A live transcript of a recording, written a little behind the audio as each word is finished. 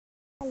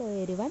Hello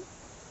everyone,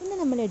 ഇന്ന്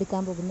നമ്മൾ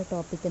എടുക്കാൻ പോകുന്ന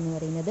ടോപ്പിക് എന്ന്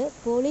പറയുന്നത്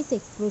polis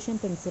exclusion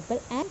principle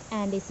and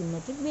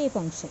ആൻറ്റിസിമെട്രിക് wave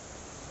function.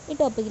 ഈ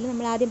ടോപ്പിക്കിൽ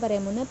നമ്മൾ ആദ്യം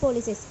പറയാൻ പോകുന്നത്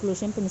പോളിസ്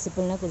എക്സ്ക്ലൂഷൻ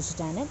പ്രിൻസിപ്പിളിനെ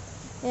കുറിച്ചിട്ടാണ്.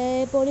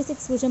 പോളിസ്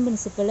എക്സ്ക്ലൂഷൻ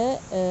പ്രിൻസിപ്പിൾ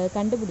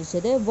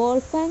കണ്ടുപിടിച്ചത്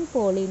വോൾഫാങ്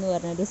പോളി എന്ന്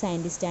പറഞ്ഞൊരു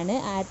സയൻറ്റിസ്റ്റാണ്.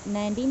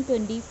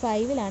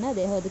 1925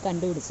 അദ്ദേഹം അത്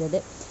കണ്ടുപിടിച്ചത്.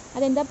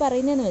 അതെന്താ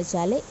പറയുന്നതെന്ന്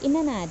വെച്ചാൽ, in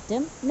an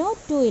atom no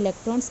two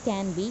electrons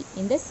can be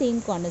in the same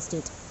quantum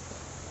state,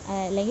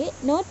 അല്ലെങ്കിൽ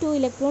no two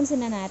electrons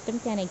in an atom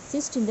can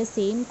exist in the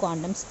same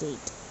quantum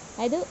state.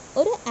 അതായത്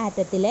ഒരു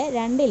ആറ്റത്തിലെ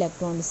രണ്ട്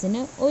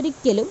ഇലക്ട്രോൺസിന്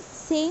ഒരിക്കലും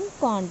സെയിം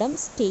ക്വാണ്ടം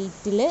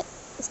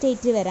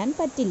സ്റ്റേറ്റിൽ വരാൻ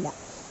പറ്റില്ല.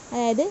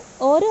 അതായത്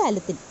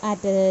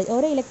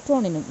ഓരോ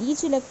ഇലക്ട്രോണിനും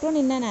each electron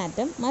in an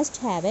atom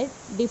must have A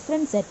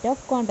different set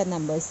of quantum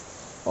numbers.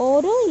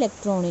 ഓരോ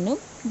ഇലക്ട്രോണിനും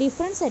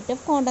different set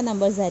of quantum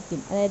numbers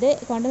ആയിരിക്കും. അതായത്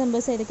ക്വാണ്ടം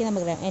നമ്പേഴ്സ് ഏതൊക്കെ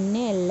നമുക്കറിയാം,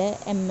 Na, L,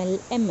 Ml,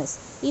 Ms.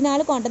 ഈ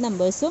 4 ക്വാണ്ടം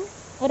നമ്പേഴ്സും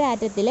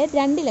ഒരാറ്റത്തിലെ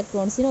രണ്ട്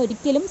ഇലക്ട്രോൺസിന്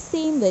ഒരിക്കലും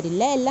സെയിം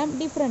വരില്ല, എല്ലാം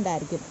ഡിഫറെൻ്റ്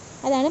ആയിരിക്കും.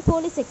 അതാണ്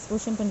പോളിസ്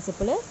എക്സ്ക്ലൂഷൻ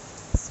പ്രിൻസിപ്പിൾ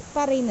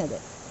പറയുന്നത്.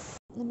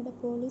 നമ്മുടെ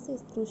പോളിസ്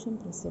എക്സ്ക്ലൂഷൻ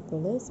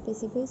പ്രിൻസിപ്പിൾ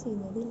സ്പെസിഫൈ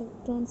ചെയ്യുന്നത്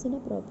ഇലക്ട്രോൺസിൻ്റെ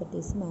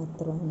പ്രോപ്പർട്ടീസ്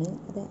മാത്രമാണ്.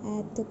 അത്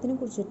ആറ്റത്തിനെ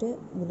കുറിച്ചിട്ട്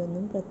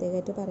ഇതിലൊന്നും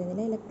പ്രത്യേകമായിട്ട്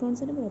പറയുന്നില്ല.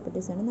 ഇലക്ട്രോൺസിൻ്റെ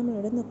പ്രോപ്പർട്ടീസാണ്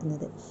നമ്മളിവിടെ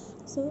നോക്കുന്നത്.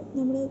 സോ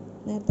നമ്മൾ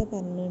നേരത്തെ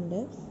പറഞ്ഞിട്ടുണ്ട്,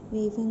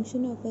 wave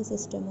function of A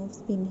system off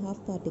spin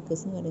half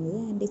particles എന്ന്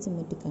പറയുന്നത്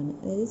ആൻറ്റിസിമെട്രിക് ആണ്.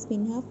 അതായത്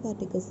സ്പിൻ ഹാഫ്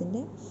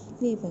പാർട്ടിക്കിൾസിൻ്റെ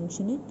വേവ്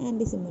ഫംഗ്ഷന്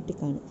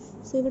ആൻറ്റിസിമെട്രിക് ആണ്.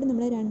 സോ ഇവിടെ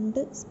നമ്മൾ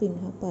 2 സ്പിൻ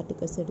ഹാഫ്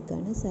പാർട്ടിക്കിൾസ്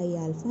എടുക്കുകയാണ്, സൈ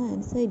ആൽഫ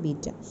ആൻഡ് സൈ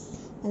ബീറ്റ.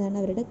 അതാണ്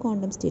അവരുടെ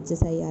ക്വാണ്ടം സ്റ്റേറ്റ്സ്,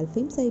 സൈ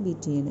ആൽഫയും സൈ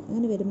ബീറ്റയാണ്.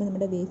 അങ്ങനെ വരുമ്പോൾ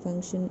നമ്മുടെ wave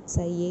function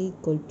psi A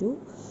equal to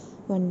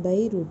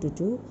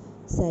 1/√2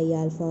 psi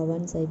alpha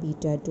 1 psi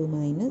beta 2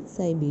 minus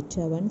psi beta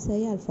 1 psi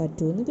alpha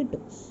 2 എന്ന്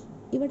കിട്ടും.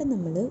 ഇവിടെ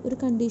നമ്മൾ ഒരു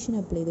കണ്ടീഷൻ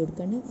അപ്ലൈ ചെയ്ത്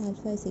കൊടുക്കുകയാണ്,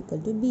 alpha is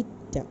equal to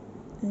beta.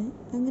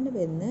 അങ്ങനെ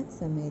വരുന്ന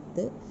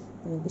സമയത്ത്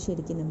നമുക്ക്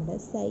ശരിക്കും നമ്മുടെ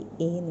സൈ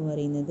എ എന്ന്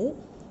പറയുന്നത്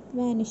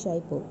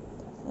വാനിഷായി പോകും.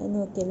 അത്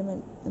നോക്കിയാലും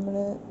നമ്മൾ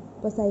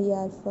ഇപ്പോൾ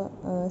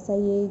സൈ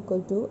എ ഈക്വൽ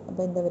ടു,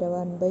 അപ്പോൾ എന്താ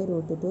പറയുക,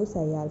 1/√2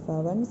 സൈ alpha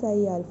 1 psi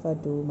alpha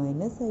 2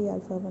 minus psi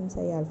alpha 1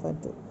 psi alpha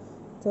 2.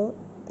 So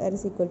that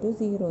is equal to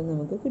 0 എന്ന്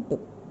നമുക്ക്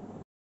കിട്ടും.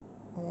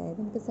 അതായത്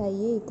നമുക്ക് സൈ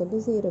എ ഈക്വൽ ടു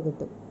 0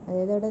 കിട്ടും.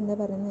 അതായത് അവിടെ എന്താ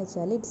പറയുന്നത്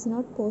വെച്ചാൽ, it's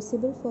not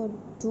possible for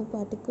 2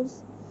 particles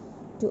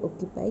to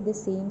occupy the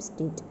same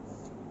state.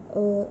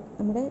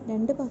 നമ്മുടെ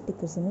 2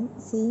 പാർട്ടിക്കിൾസിനും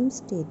സെയിം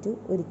സ്റ്റേറ്റ്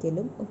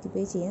ഒരിക്കലും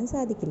ഒക്യുപ്പൈ ചെയ്യാൻ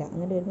സാധിക്കില്ല.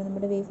 അങ്ങനെ വരുമ്പോൾ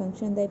നമ്മുടെ വേവ്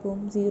ഫംഗ്ഷൻ എന്തായി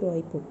പോകും, 0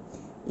 ആയി പോകും.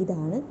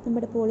 ഇതാണ്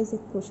നമ്മുടെ പോളിസ്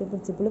എക്സ്ക്ലൂഷൻ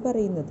പ്രിൻസിപ്പിൾ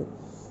പറയുന്നത്.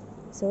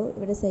 സോ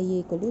ഇവിടെ സൈ എ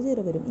ഈക്വൽ ടു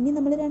 0 വരും. ഇനി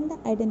നമ്മൾ 2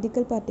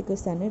 ഐഡൻറ്റിക്കൽ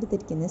പാർട്ടിക്കിൾസാണ്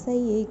എടുത്തിരിക്കുന്നത്. Psi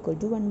A equal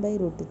to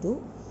 1/√2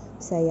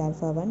 psi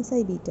alpha 1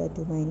 psi beta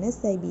 2 minus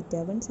psi beta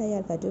 1 psi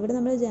alpha 2. ഇവിടെ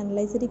നമ്മൾ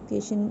ജനറലൈസ്ഡ്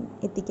ഇക്വേഷൻ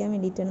എത്തിക്കാൻ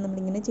വേണ്ടിയിട്ടാണ്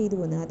നമ്മളിങ്ങനെ ചെയ്തു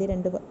പോകുന്നത്. ആദ്യം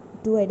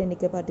 2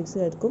 ഐഡൻറ്റിക്കൽ പാർട്ടിക്കിൾസ്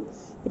എടുക്കും,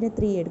 പിന്നെ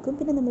 3 എടുക്കും,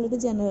 പിന്നെ നമ്മളൊരു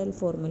ജനറൽ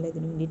ഫോർമുല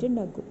ഇതിന് വേണ്ടിയിട്ട്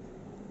ഉണ്ടാക്കും.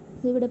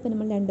 ഇവിടെ ഇപ്പോൾ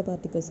നമ്മൾ 2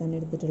 പാർട്ടിക്കിൾസാണ്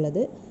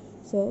എടുത്തിട്ടുള്ളത്.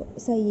 So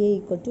psi A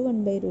equal to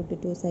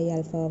 1/√2 psi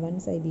alpha 1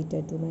 psi beta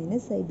 2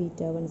 minus psi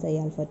beta 1 psi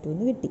alpha 2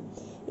 എന്ന് കിട്ടി.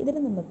 ഇതിൽ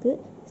നമുക്ക്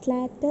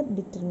സ്ലാറ്റർ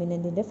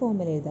ഡിറ്റർമിനൻറ്റിൻ്റെ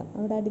ഫോർമുല എഴുതാം.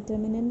 അവിടെ ആ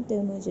ഡിറ്റർമിനൻറ്റ്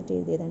ടേം വെച്ചിട്ട്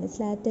എഴുതിയതാണ്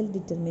സ്ലാറ്റർ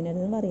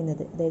ഡിറ്റർമിനൻറ്റ് എന്ന്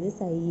പറയുന്നത്. അതായത്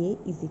psi A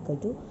is equal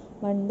to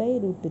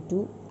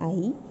 1/√2 I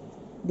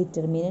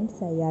determinant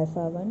psi alpha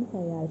 1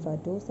 psi alpha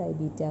 2 psi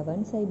beta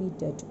 1 psi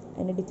beta 2.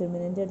 അതിൻ്റെ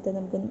ഡിറ്റർമിനൻറ്റ് എടുത്താൽ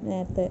നമുക്ക്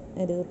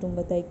നേരത്തെ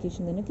മുമ്പത്തെ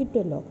ഇക്വേഷൻ തന്നെ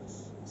കിട്ടുമല്ലോ.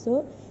 സോ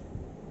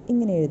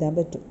ഇങ്ങനെ എഴുതാൻ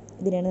പറ്റും.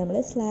 ഇതിനാണ് നമ്മൾ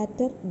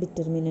സ്ലാറ്റർ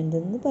ഡിറ്റർമിനൻ്റ്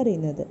എന്ന്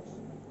പറയുന്നത്.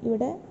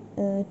 ഇവിടെ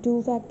 2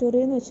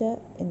 ഫാക്ടോറിയൽ എന്ന് വെച്ചാൽ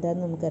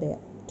എന്താണെന്ന് നമുക്കറിയാം,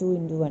 2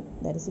 × 1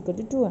 ദാറ്റ് ഈസ് ഈക്വൽ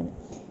ടു 2 ആണ്.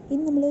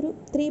 ഇനി നമ്മളൊരു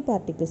 3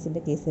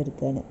 പാർട്ടിക്കിൾസിൻ്റെ കേസ്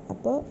എടുക്കുകയാണ്.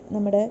 അപ്പോൾ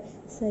നമ്മുടെ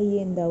സൈ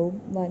എന്താവും,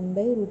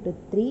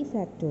 1/√3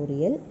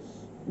 ഫാക്ടോറിയൽ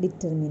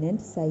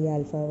ഡിറ്റർമിനൻറ്റ് സൈ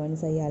ആൽഫ 1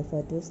 സൈ ആൽഫ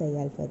 2 സൈ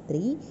ആൽഫ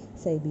 3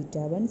 സൈ ബീറ്റ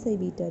 1 സൈ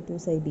ബീറ്റ 2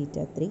 സൈ ബീറ്റ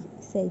 3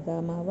 സൈ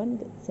ഗാമ 1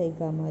 സൈ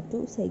ഗാമ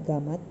 2 സൈ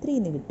ഗാമ 3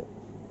 എന്ന് കിട്ടും.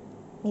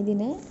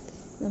 ഇതിനെ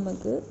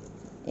നമുക്ക്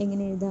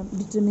എങ്ങനെ എഴുതാം,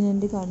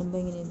 ഡിറ്റർമിനൻറ്റ് കാണുമ്പോൾ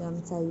എങ്ങനെ എഴുതാം,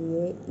 psi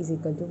A is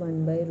equal to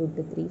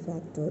 1/√3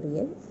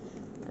 factorial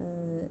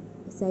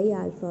psi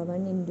alpha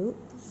 1 into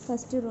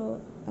first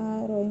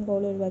റോയും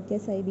കോളും ഒഴിവാക്കിയ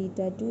സൈ ബീറ്റ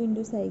 2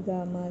 ഇൻറ്റു സൈ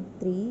ഗാമ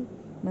 3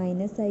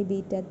 മൈനസ് സൈ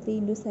ബീറ്റ 3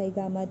 ഇൻറ്റു സൈ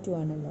ഗാമ 2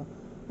 ആണല്ലോ.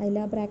 അതിൽ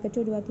ആ ബ്രാക്കറ്റ്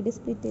ഒഴിവാക്കിയിട്ട്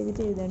സ്പ്ലിറ്റ്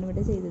ചെയ്തിട്ട് എഴുതാണ്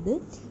ഇവിടെ ചെയ്തത്.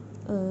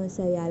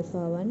 സൈ alpha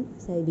 1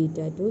 psi beta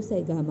 2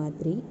 psi gamma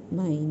 3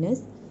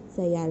 minus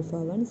psi alpha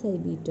 1 psi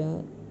beta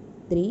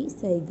 3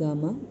 psi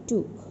gamma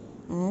 2.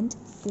 And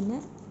പിന്നെ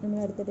നമ്മൾ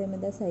അടുത്ത ടൈം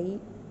എന്താ, സൈ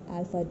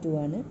ആൽഫ 2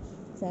 ആണ്.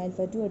 സൈ ആൽഫ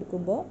 2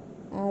 എടുക്കുമ്പോൾ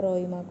ആ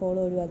റോയും ആ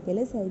കോളം ഒഴിവാക്കിയാൽ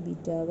സൈ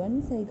ബീറ്റ 1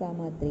 സൈ ഗാമ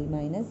 3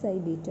 മൈനസ് സൈ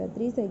ബീറ്റ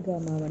 3 സൈ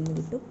ഗാമ 1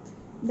 കിട്ടും.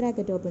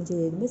 ബ്രാക്കറ്റ് ഓപ്പൺ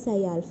ചെയ്ത് കഴിയുമ്പോൾ സൈ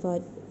ആൽഫ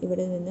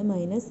ഇവിടെ നിന്ന്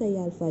മൈനസ് സൈ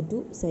ആൽഫ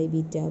 2 സൈ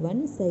ബീറ്റ 1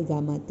 സൈ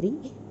ഗാമ 3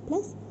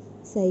 പ്ലസ്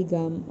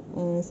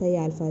സൈ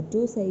ആൽഫ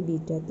 2 സൈ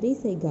ബീറ്റ 3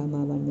 സൈ ഗാമ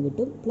 1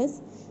 കിട്ടും. പ്ലസ്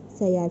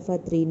സൈ ആൽഫ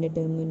 3ൻ്റെ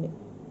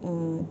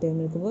ടേം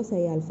എടുക്കുമ്പോൾ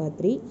സൈ ആൽഫ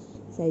 3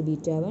 സൈ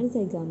ബീറ്റ 1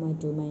 സൈ ഗാമ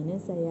 2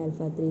 മൈനസ് സൈ ആൽഫ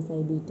 3 സൈ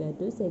ബീറ്റ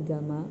 2 സൈ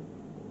ഗാമ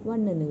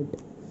 1 എന്ന്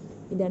കിട്ടും.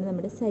 ഇതാണ്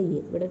നമ്മുടെ സൈ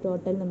എ. ഇവിടെ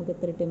ടോട്ടൽ നമുക്ക്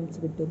എത്ര ടേംസ്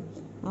കിട്ടും,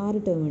 6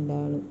 ടേം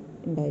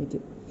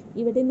ഉണ്ടായിരിക്കും.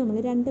 ഇവിടെ നമ്മൾ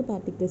 2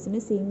 പാർട്ടിക്കിൾസിന്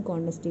സെയിം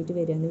ക്വാണ്ടം സ്റ്റേറ്റ്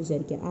വരികയെന്ന്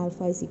വിചാരിക്കുക. Alpha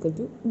is equal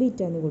to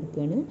beta എന്ന്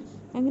കൊടുക്കുകയാണ്.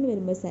 അങ്ങനെ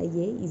വരുമ്പോൾ psi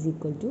A is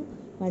equal to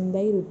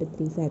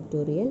 1/√3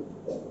 factorial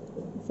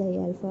psi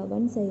alpha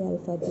 1 psi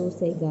alpha 2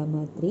 psi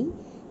gamma 3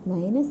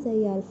 minus psi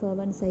alpha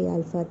 1 psi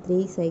alpha 3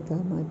 psi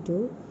gamma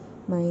 2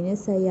 minus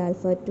psi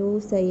alpha 2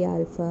 psi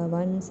alpha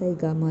 1 psi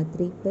gamma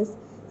 3 plus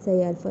psi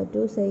alpha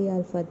 2 psi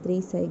alpha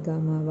 3 psi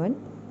gamma 1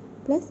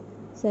 plus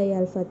psi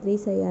alpha 3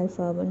 psi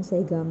alpha 1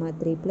 psi gamma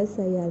 3 plus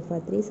psi alpha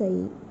 3 psi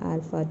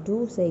alpha 2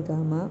 psi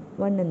gamma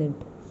 1 എന്ന്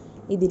കിട്ടും.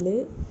 ഇതിൽ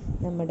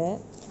നമ്മുടെ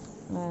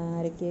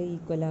ആരൊക്കെ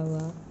equal ആവുക?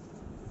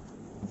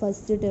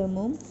 First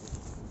ടേമും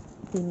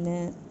പിന്നെ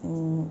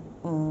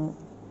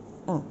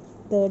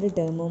third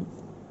ടേമും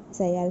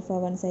സൈ alpha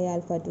 1 സൈ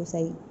alpha 2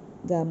 സൈ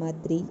gamma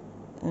 3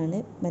 ആണ്.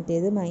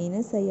 മറ്റേത്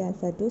minus സൈ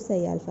alpha 2 സൈ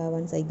alpha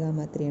 1 സൈ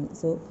gamma 3 ആണ്.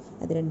 സോ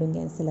അത് രണ്ടും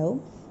ക്യാൻസൽ ആവും.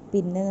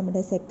 പിന്നെ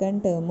നമ്മുടെ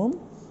സെക്കൻഡ് ടേമും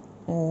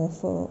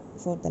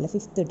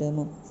ഫിഫ്ത്ത്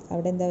ടേമും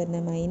അവിടെ എന്താ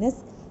വരുന്നത്? മൈനസ്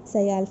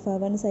സൈ ആൽഫ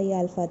 1 സൈ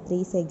ആൽഫ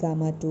 3 സൈ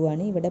ഗാമ 2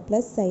 ആണ്. ഇവിടെ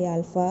പ്ലസ് സൈ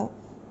ആൽഫ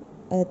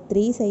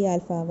 3 സൈ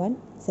ആൽഫ 1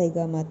 സൈ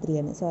ഗാമ 3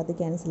 ആണ്. സോ അത്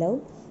ക്യാൻസൽ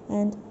ആവും.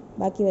 ആൻഡ്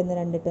ബാക്കി വരുന്ന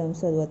രണ്ട്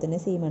ടേംസും അതുപോലെ തന്നെ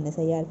സെയിം ആണ്.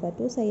 സൈ alpha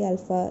 2 psi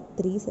alpha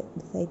 3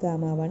 psi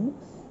gamma 1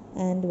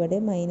 and ഇവിടെ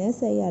മൈനസ്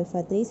സൈ ആൽഫ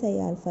 3 സൈ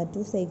ആൽഫ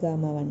 2 സൈ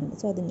ഗാമ 1 ആണ്.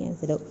 സോ അതും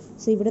ക്യാൻസൽ ആവും.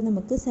 സോ ഇവിടെ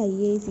നമുക്ക് psi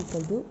A is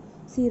equal to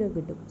 0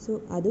 കിട്ടും. സോ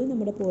അതും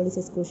നമ്മുടെ പോളിസ്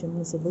എക്സ്ക്ലൂഷൻ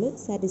പ്രിൻസിപ്പിൾ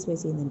സാറ്റിസ്ഫൈ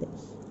ചെയ്യുന്നുണ്ട്.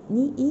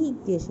 ഇനി ഈ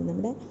ഇക്വേഷൻ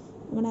നമ്മൾ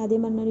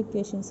ആദ്യം പറഞ്ഞ ഒരു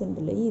ഇക്വേഷൻസ്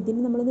ഉണ്ടല്ലോ, ഇതിന്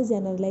നമ്മളൊന്ന്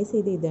ജനറലൈസ്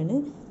ചെയ്ത് ഇതാണ്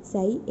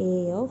psi A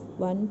of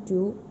 1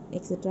 2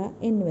 etcetera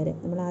N വരെ.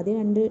 നമ്മൾ ആദ്യം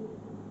 2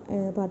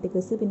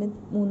 പാർട്ടിക്കിൾസ് പിന്നെ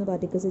 3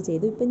 പാർട്ടിക്കിൾസ്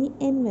ചെയ്തു. ഇപ്പം ഇനി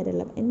എൻ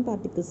വരെയുള്ള n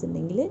പാർട്ടിക്കിൾസ്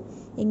ഉണ്ടെങ്കിൽ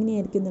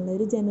എങ്ങനെയായിരിക്കും എന്നുള്ള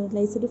ഒരു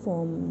ജനറലൈസ്ഡ്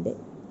ഫോമിൻ്റെ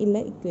ഉള്ള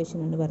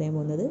ഇക്വേഷനാണ് പറയാൻ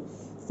പോകുന്നത്.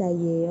 Psi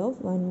A of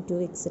 1 2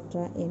 etcetera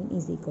N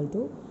is equal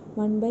to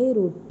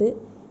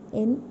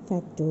 1/√n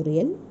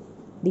factorial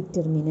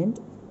determinant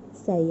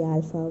psi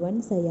alpha 1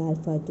 psi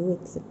alpha 2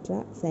 etcetera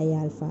psi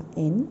alpha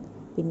N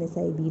പിന്നെ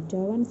സൈ ബീറ്റ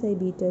 1 സൈ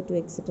ബീറ്റ 2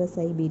 എക്സെട്ര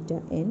സൈ ബീറ്റ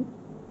എൻ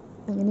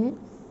അങ്ങനെ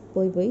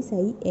പോയി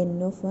സൈ N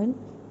of 1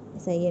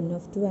 psi N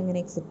of 2 അങ്ങനെ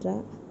etcetera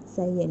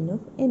psi N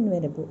of N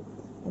വരെ പോകും.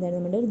 അതാണ്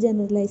നമ്മുടെ ഒരു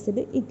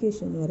generalised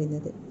equation എന്ന്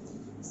പറയുന്നത്.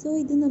 സോ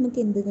ഇത് നമുക്ക്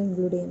എന്ത്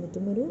കൺക്ലൂഡ് ചെയ്യാൻ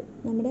പറ്റും?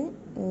 നമ്മുടെ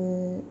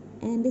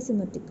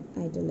ആൻറ്റിസിമെട്രിക്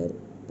ആയിട്ടുള്ള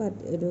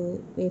ഒരു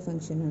വേവ്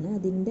ഫംഗ്ഷനാണ്.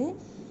 അതിൻ്റെ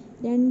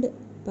രണ്ട്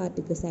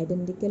particles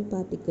identical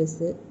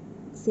particles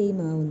same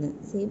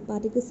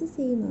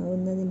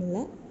ആവുന്നതിനുള്ള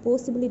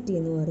possibility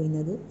എന്ന്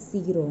പറയുന്നത്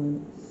 0 ആണ്.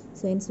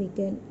 So hence we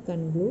can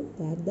conclude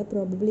that the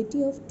probability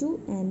of two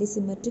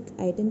antisymmetric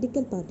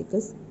identical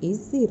particles is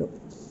 0.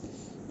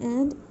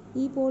 And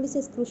ഈ പോളിസ്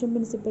എക്സ്ക്ലൂഷൻ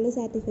പ്രിൻസിപ്പിൾ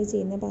സാറ്റിസ്ഫൈ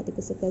ചെയ്യുന്ന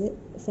പാർട്ടിക്കിൾസ് ഒക്കെ അത്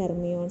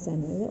ഫെർമിയോൺസ്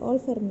ആണ്. അതായത് all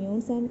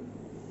fermions and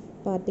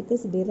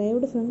particles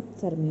derived from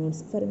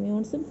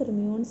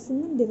ഫെർമിയോൺസിൽ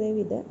നിന്നും ഡിറൈവ്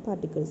ചെയ്ത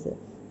പാർട്ടിക്കിൾസ്,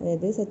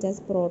 അതായത് such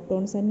as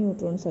protons and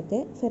neutrons ഒക്കെ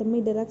ഫെർമി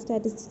ഡിറാക്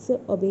സ്റ്റാറ്റിസ്റ്റിക്സ്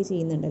ഒബേ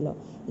ചെയ്യുന്നുണ്ടല്ലോ,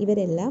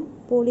 ഇവരെല്ലാം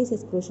പോളിസ്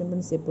എക്സ്ക്ലൂഷൻ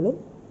പ്രിൻസിപ്പിളും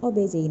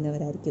ഒബേ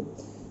ചെയ്യുന്നവരായിരിക്കും.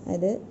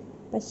 അതായത്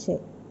പക്ഷേ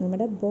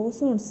നമ്മുടെ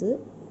ബോസോൺസ്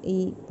ഈ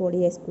പോളി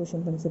എക്സ്ക്ലൂഷൻ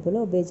പ്രിൻസിപ്പിൾ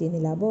ഒബേ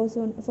ചെയ്യുന്നില്ല.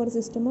 ഫോർ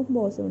സിസ്റ്റം ഓഫ്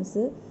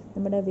ബോസോൺസ്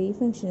നമ്മുടെ വേവ്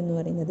ഫംഗ്ഷൻ എന്ന്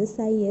പറയുന്നത്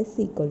സൈ S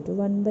equal to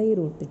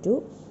 1/√2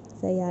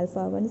 psi alpha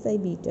 1 psi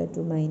beta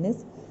 2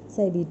 minus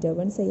psi beta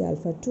 1 psi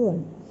alpha 2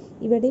 ആണ്.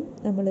 ഇവിടെയും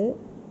നമ്മൾ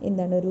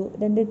ഒരു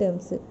 2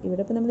 ടേംസ്,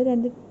 ഇവിടെ ഇപ്പോൾ നമ്മൾ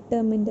 2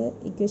 ടേമിൻ്റെ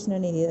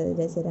ഇക്വേഷനാണ്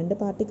എഴുതിയത്, 2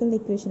 പാർട്ടിക്കിളിൻ്റെ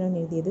ഇക്വേഷനാണ്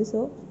എഴുതിയത്.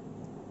 സോ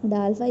ഇത്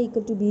ആൽഫ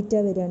ഈക്വൽ ടു ബീറ്റ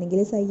വരികയാണെങ്കിൽ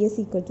സൈ എസ്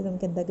ഈക്വൽ ടു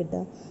നമുക്ക് എന്താ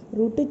കിട്ടുക?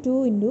 √2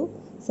 ഇൻറ്റു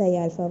സൈ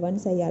ആൽഫ 1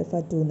 സൈ ആൽഫ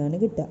 2 എന്നാണ്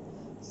കിട്ടുക.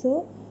 സോ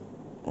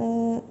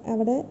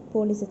അവിടെ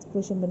പോളിസ്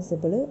എക്സ്ക്ലൂഷൻ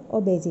പ്രിൻസിപ്പിൾ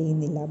ഒബേ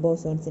ചെയ്യുന്നില്ല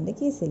ബോസോൺസിൻ്റെ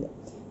കേസിൽ.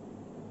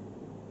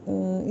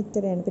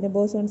 ഇത്രയാണ്. പിന്നെ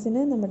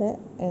ബോസോൺസിന് നമ്മുടെ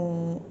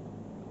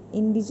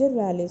ഇൻഡിജർ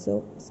വാല്യൂസ്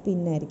ഓഫ് സ്പിൻ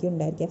ആയിരിക്കും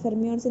ഉണ്ടായിരിക്കുക.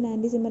 ഫെർമിയോൺസിന്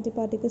ആൻറ്റിസിമെട്രിക്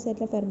പാർട്ടിക്കിൾസ്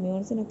ആയിട്ടുള്ള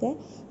ഫെർമിയോൺസിനൊക്കെ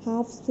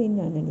ഹാഫ്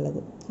സ്പിന്നാണ്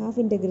ഉള്ളത്, ഹാഫ്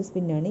ഇൻറ്റഗ്രൽ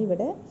സ്പിന്നാണ്.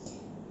 ഇവിടെ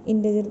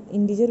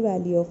ഇൻഡിജർ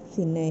വാല്യൂ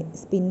ഓഫ്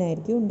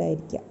സ്പിന്നായിരിക്കും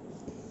ഉണ്ടായിരിക്കുക.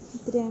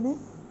 ഇത്രയാണ്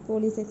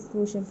polis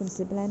exclusion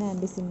principle and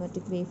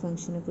ആൻറ്റിസിമെട്രിക് wave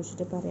ഫംഗ്ഷനെ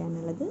കുറിച്ചിട്ട്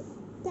പറയാനുള്ളത്.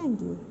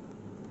 Thank you.